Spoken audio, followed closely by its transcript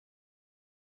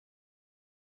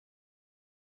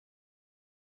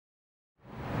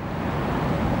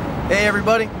Hey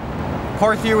everybody,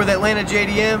 Parth here with Atlanta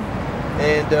JDM,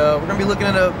 and we're going to be looking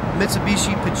at a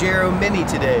Mitsubishi Pajero Mini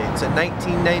today. It's a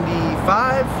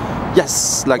 1995?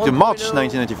 Yes, like the March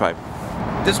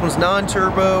 1995. This one's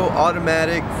non-turbo,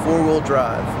 automatic, four-wheel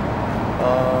drive,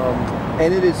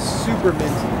 and it is super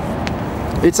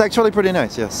minty. It's actually pretty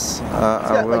nice, yes. It's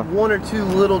got like one or two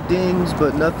little dings,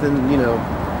 but nothing, you know.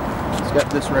 It's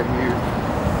got this right here,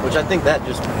 which I think that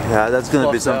just that's going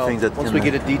to be something that once we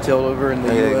get it detailed over in the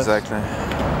US. Exactly.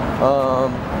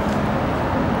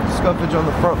 Scuffage on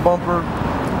the front bumper.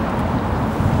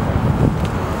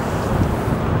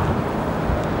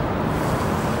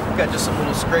 Got just some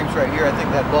little scrapes right here. I think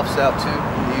that buffs out too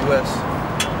in the US.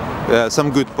 Yeah,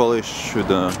 some good polish should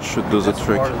do the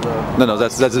trick. No,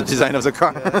 that's the design of the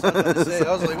car. Yeah, that's what I was gonna say.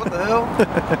 I was like, what the hell?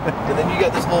 And then you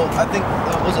got this little, I think,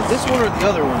 was it this one or the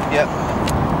other one? Yeah.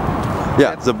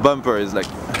 Yeah, the bumper is like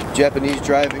Japanese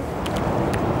driving.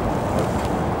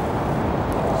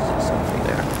 Something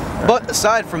there. But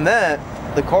aside from that,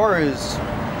 the car is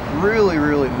really,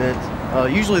 really mint.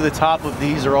 Usually the top of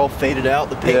these are all faded out.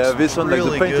 The paint's this one,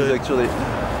 really like the paint good. is actually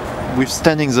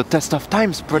withstanding the test of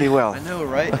times pretty well. I know,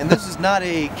 right? And this is not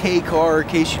a K car or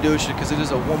K Shidosha because it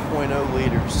is a 1.0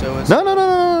 liter. So it's No.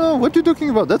 What are you talking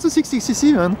about? That's a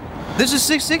 660cc, man. This is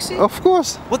 660? Of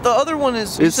course. What the other one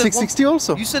is? It's 660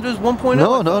 also. You said it was 1.0?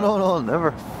 No,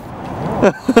 never.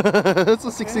 It's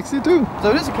a 662. So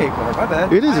it is a K car, my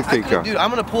bad. It is a K car. Dude, I'm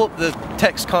gonna pull up the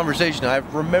text conversation. I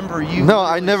remember you. No,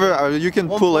 I never. You can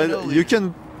pull it. You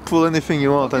can pull anything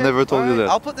you want. Okay, I never told you that.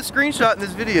 I'll put the screenshot in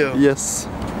this video. Yes.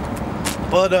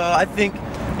 But I think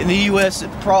in the US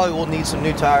it probably will need some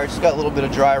new tires. It's got a little bit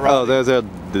of dry rot. Oh,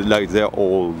 they're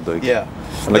old. Like, yeah.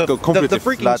 Like completely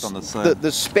flat on the side.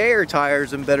 The spare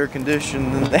tire's in better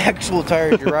condition than the actual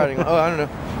tires you're riding on. Oh, I don't know.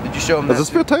 Did you show them that? The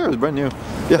spare tire is brand new.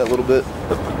 Yeah, a little bit.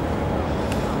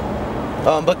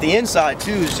 But the inside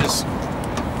too is just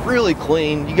really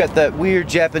clean. You got that weird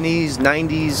Japanese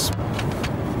 90s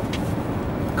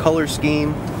color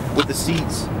scheme with the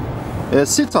seats. Yeah,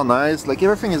 seats are nice. Like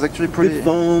everything is actually pretty. Good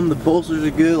foam. The bolsters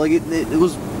are good. Like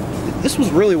this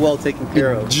was really well taken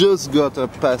care of. Just got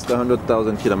past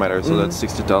 100,000 kilometers, so that's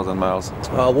 60,000 miles.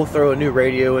 We'll throw a new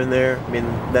radio in there. I mean,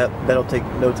 that'll take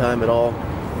no time at all.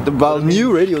 About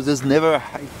new radios, there's never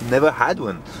had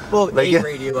one. Well, like, a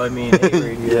radio, I mean, a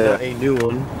radio, not a new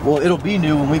one. Well, it'll be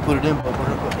new when we put it in, but we're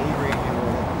gonna put a radio in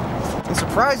it. And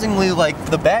surprisingly, like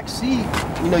the back seat,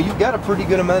 you know, you've got a pretty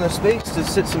good amount of space to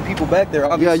sit some people back there.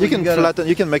 Obviously, yeah, you can flatten.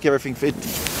 You can make everything fit.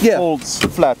 Yeah. Folds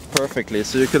flat perfectly,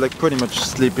 so you could like pretty much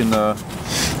sleep in the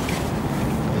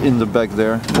back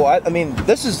there. Well, I mean,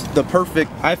 this is the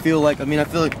perfect. I feel like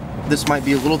this might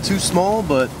be a little too small,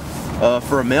 but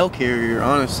for a mail carrier,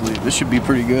 honestly, this should be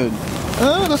pretty good.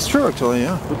 That's true, actually.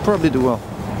 Yeah, we'll probably do well.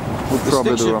 The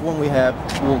stick shift one we have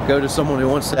will go to someone who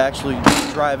wants to actually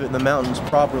drive it in the mountains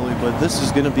properly, but this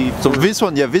is going to be. So this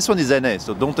one is NA,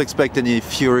 so don't expect any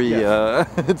fury. Yeah.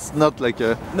 It's not like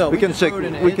a. No, we can check.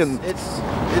 We can. It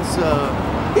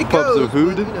pop goes, the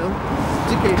hood. But, you know,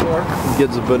 it's a K car.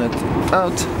 Get the bonnet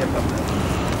out.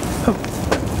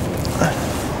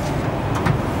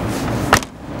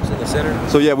 Center.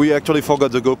 So yeah, we actually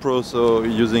forgot the GoPro, so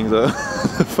using the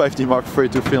 5D Mark III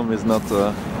to film is not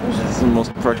the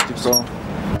most practical.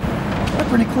 They're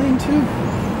pretty clean too.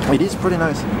 It is pretty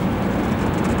nice.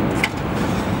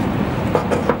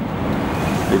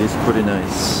 It is pretty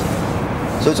nice.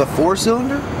 So it's a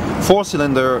 4-cylinder?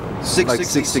 4-cylinder,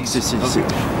 660cc.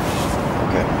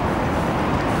 Okay.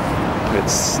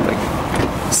 It's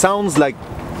like sounds like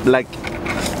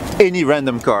any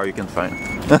random car you can find.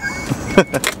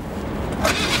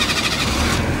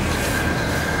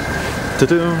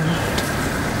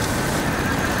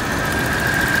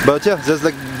 But yeah, there's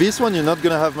like this one, you're not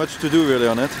gonna have much to do really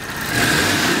on it.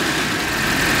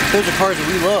 Those are cars that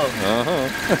we love.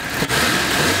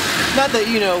 Not that,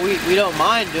 you know, we don't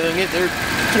mind doing it. They're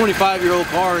 25-year-old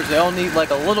cars. They all need like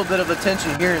a little bit of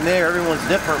attention here and there. Everyone's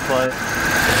different, but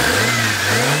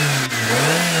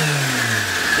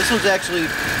this one's actually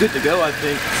good to go, I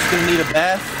think. It's gonna need a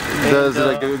bath. There's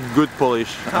like a good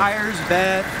polish. Tires,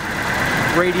 bath,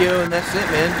 radio, and that's it,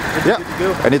 man. It's good to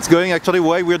go. And it's going actually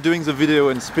why we're doing the video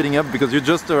and speeding up, because you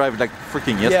just arrived like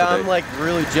freaking yesterday. Yeah, I'm like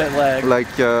really jet lagged.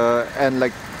 Like and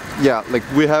like like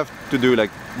we have to do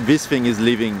like this thing is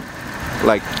leaving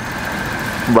like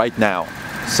right now.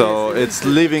 So it's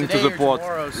leaving to the port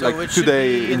so like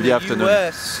today in the afternoon.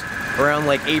 US around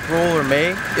like April or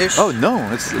May-ish. Oh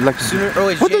no, it's like sooner. Oh,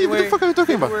 it's what January, the fuck are you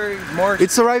talking February, about? March.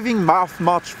 It's arriving March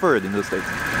 3rd in the States.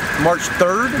 March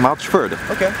 3rd? March 3rd.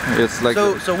 Okay. It's like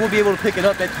so we'll be able to pick it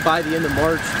up by the end of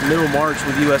March, middle of March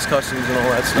with US Customs and all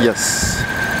that stuff. Yes.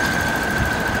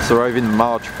 It's arriving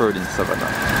March 3rd in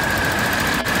Savannah.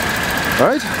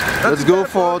 Alright, let's go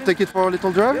for take it for a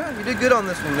little drive. Yeah, you did good on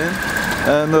this one, man.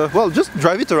 And well, just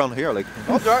drive it around here, like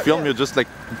film. You just like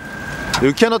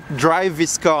you cannot drive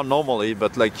this car normally,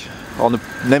 but like on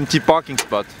an empty parking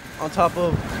spot. On top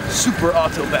of super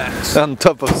auto backs. On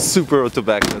top of super auto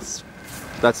back,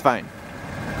 that's fine.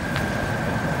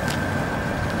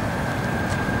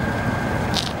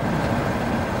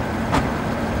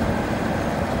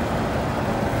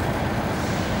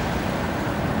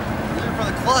 For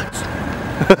the clutch.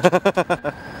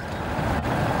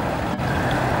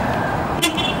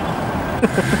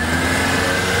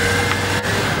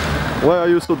 Why are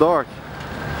you so dark?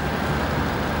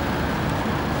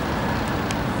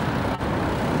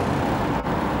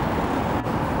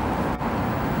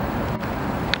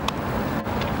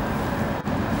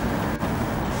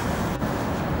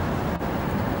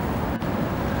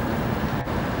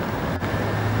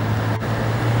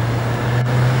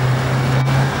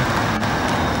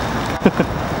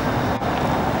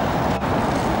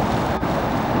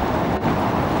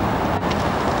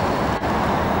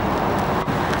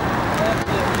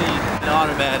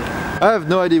 Automatic. I have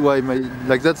no idea why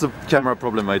like that's the camera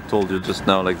problem I told you just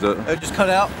now, like the It just cut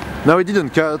out. no, it didn't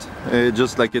cut. It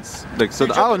just like it's like said,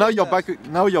 oh, now you're fast. back.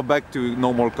 Now you're back to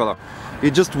normal color.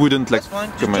 It just wouldn't like. That's fine.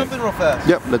 Just come in. jump in real fast.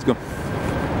 Yep, let's go.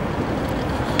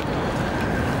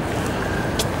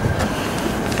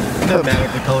 Doesn't matter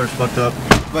if the color's fucked up.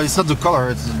 But it's not the color.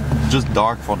 It's just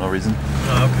dark for no reason.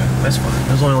 Oh, okay. That's fine.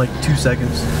 That was only like 2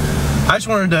 seconds. I just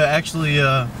wanted to actually,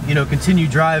 you know, continue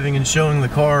driving and showing the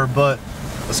car, but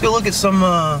let's go look at some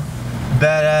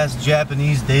badass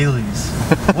Japanese dailies.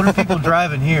 What are people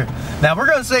driving here? Now we're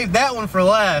gonna save that one for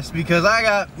last because I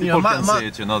got, you know, People can say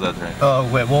it, you know that, right? Oh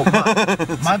wait, well,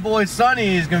 my boy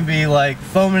Sonny is gonna be like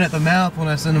foaming at the mouth when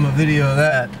I send him a video of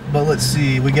that. But let's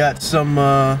see, we got some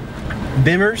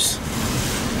Bimmers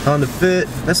on the Fit.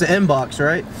 That's the M box,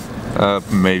 right?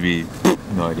 Maybe.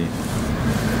 No idea.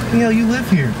 You know, you live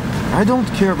here. I don't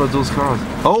care about those cars.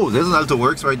 Oh, there's an Alto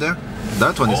Works right there.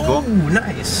 That one is cool. Oh,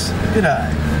 nice. Good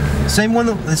eye. Same one,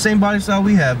 the same body style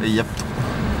we have. Yep.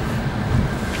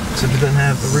 Except it doesn't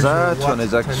have original. That one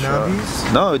is extra.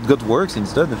 No, it got Works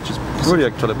instead, which is pretty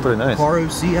nice. Car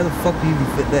OC, how the fuck do you even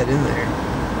fit that in there?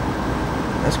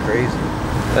 That's crazy.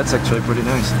 That's actually pretty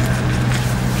nice.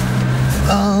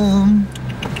 Oh,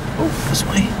 this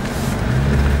way.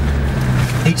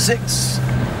 8.6.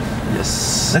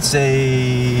 Yes. That's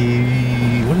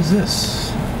a, what is this?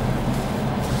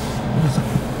 What is that?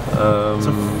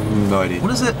 No idea.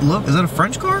 What is that logo? Is that a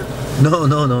French car? No.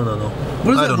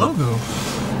 What is that logo?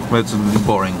 Well, it's a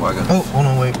boring wagon. Oh, hold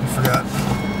on, wait, we forgot.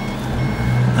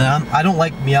 And I don't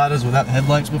like Miatas without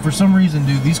headlights, but for some reason,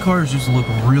 dude, these cars just look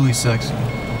really sexy.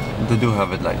 They do have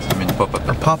headlights. I mean, pop-up.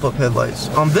 Or pop-up headlights.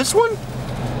 This one?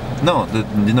 No,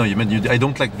 you meant I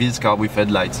don't like this car with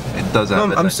headlights. It does have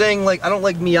headlights. I'm saying like I don't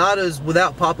like Miatas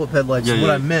without pop-up headlights. Is what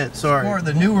I meant. Sorry. Or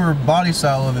the newer body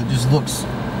style of it just looks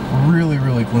really,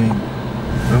 really clean.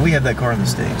 I mean, we have that car in the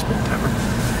States, but whatever.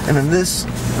 And then this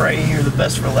right here, the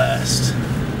best for last.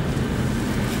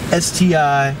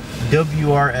 STI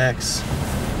WRX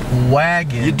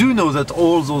wagon. You do know that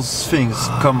all those things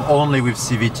come only with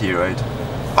CVT, right?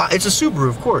 It's a Subaru,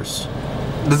 of course.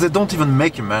 They don't even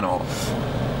make a manual.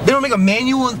 They don't make a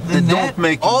manual. They don't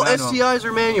make all manual. STIs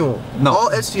are manual. No. All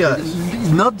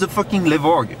STIs. Not the fucking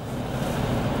Levorg.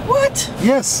 What?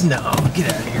 Yes. No,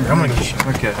 get out of here. I'm gonna get you.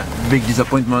 Okay. Big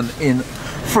disappointment in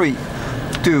 3,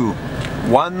 2,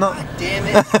 1. God damn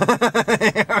it.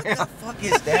 What the fuck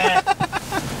is that?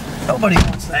 Nobody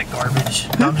wants that garbage.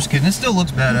 No, I'm just kidding. It still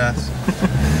looks badass.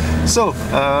 So,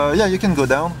 yeah, you can go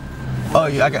down. Oh,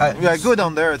 yeah, Yeah, go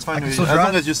down there, it's fine. As still drive?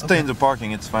 long as you stay in the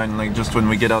parking, it's fine. Like, just when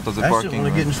we get out of the I parking. shouldn't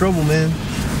want to get in trouble, man.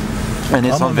 And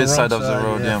it's I'm on this the side wrong of the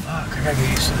road, yeah. Fuck, I gotta get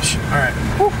used to this shit. Alright.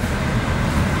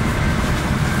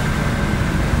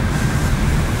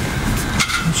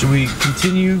 Should we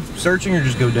continue searching or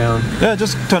just go down? Yeah,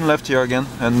 just turn left here again,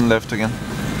 and left again.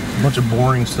 A bunch of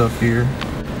boring stuff here.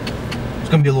 It's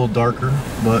gonna be a little darker,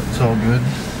 but it's all good.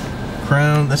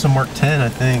 Crown, that's a Mark 10, I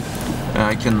think.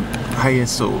 I can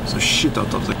ISO the shit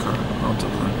out of the car.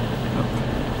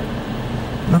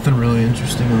 Nothing really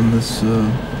interesting on this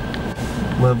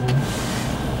level,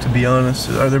 to be honest.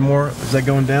 Are there more? Is that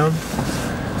going down?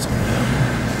 It's going down.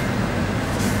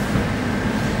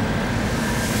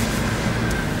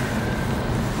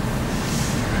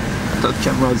 That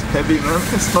camera is heavy, man.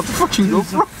 It's not a fucking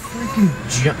GoPro.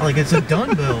 Freaking like it's a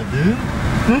dumbbell, dude.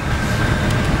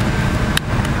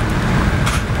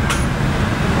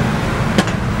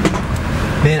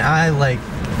 Man, I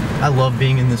love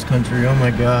being in this country. Oh my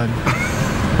god.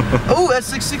 Oh, that's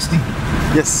 660.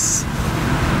 Yes.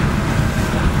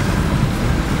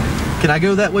 Can I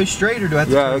go that way straight or do I have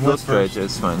to turn Yeah, go left straight. first? Yeah,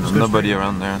 it's fine. Just There's go nobody straight.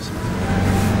 around there. So.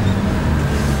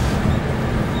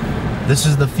 This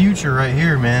is the future right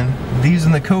here, man. These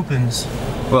and the Copens.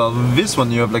 Well, this one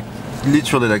you have like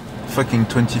literally like fucking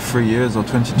 23 years or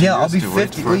 22 years. Yeah, I'll be to wait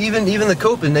 50. for Well, it. even the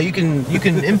Copen. Now you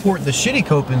can import the shitty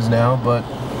Copens now, but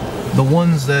the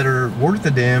ones that are worth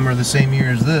a damn are the same year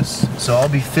as this. So I'll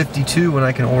be 52 when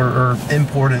I can order or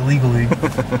import it legally.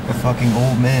 Fucking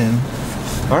old man.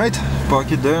 All right,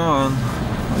 park it there, and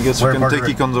I guess Where you can park take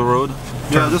it? it on the road.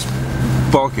 Yeah, just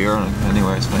park here.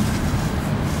 Anyway, it's fine.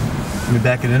 Let me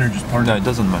back it in or just park No, it? it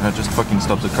doesn't matter. Just fucking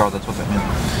stop the car. That's what I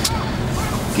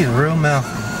mean. Get real mouthy.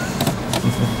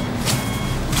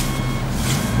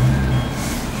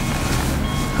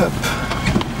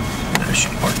 I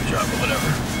should park the job or whatever.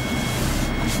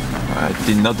 I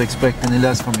did not expect any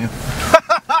less from you.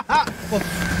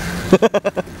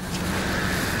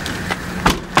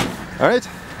 All right.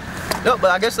 No,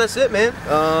 but I guess that's it, man.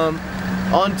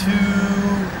 On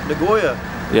to Nagoya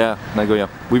Yeah, Nagoya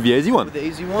with the AZ1. with the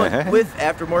AZ1 with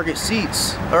aftermarket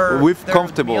seats. Or With they're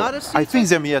comfortable. Miata seats, I think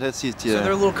they're Miata seats. Yeah. So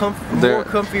they're a little They're- more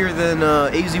comfier than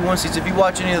AZ1 seats. If you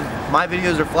watch any of my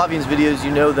videos or Flavian's videos,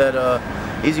 you know that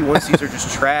AZ1 seats are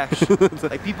just trash.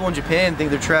 Like people in Japan think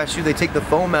they're trash too. They take the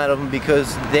foam out of them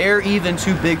because they're even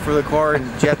too big for the car,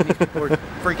 and Japanese people are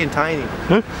freaking tiny.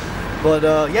 But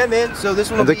yeah, man. So this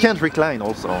one. And they can't recline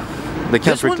also. They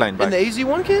can't This one? recline back. And the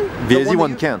AZ1 can? The one that AZ1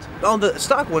 you- can't. On the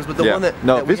stock ones, but the Yeah. one that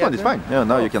no, that we this one have is now? fine. Yeah,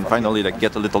 now Oh, you can fuck finally like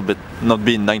get a little bit, not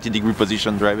be in 90 degree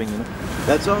position driving. You know.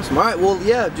 That's awesome. All right, well,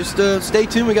 yeah, just stay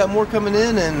tuned. We got more coming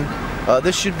in, and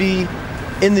this should be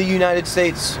in the United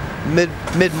States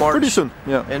mid-March. Pretty soon.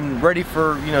 Yeah. And ready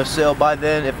for sale by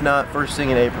then, if not first thing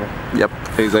in April. Yep.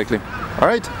 Exactly. All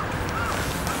right.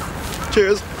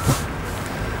 Cheers.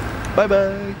 Bye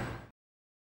bye.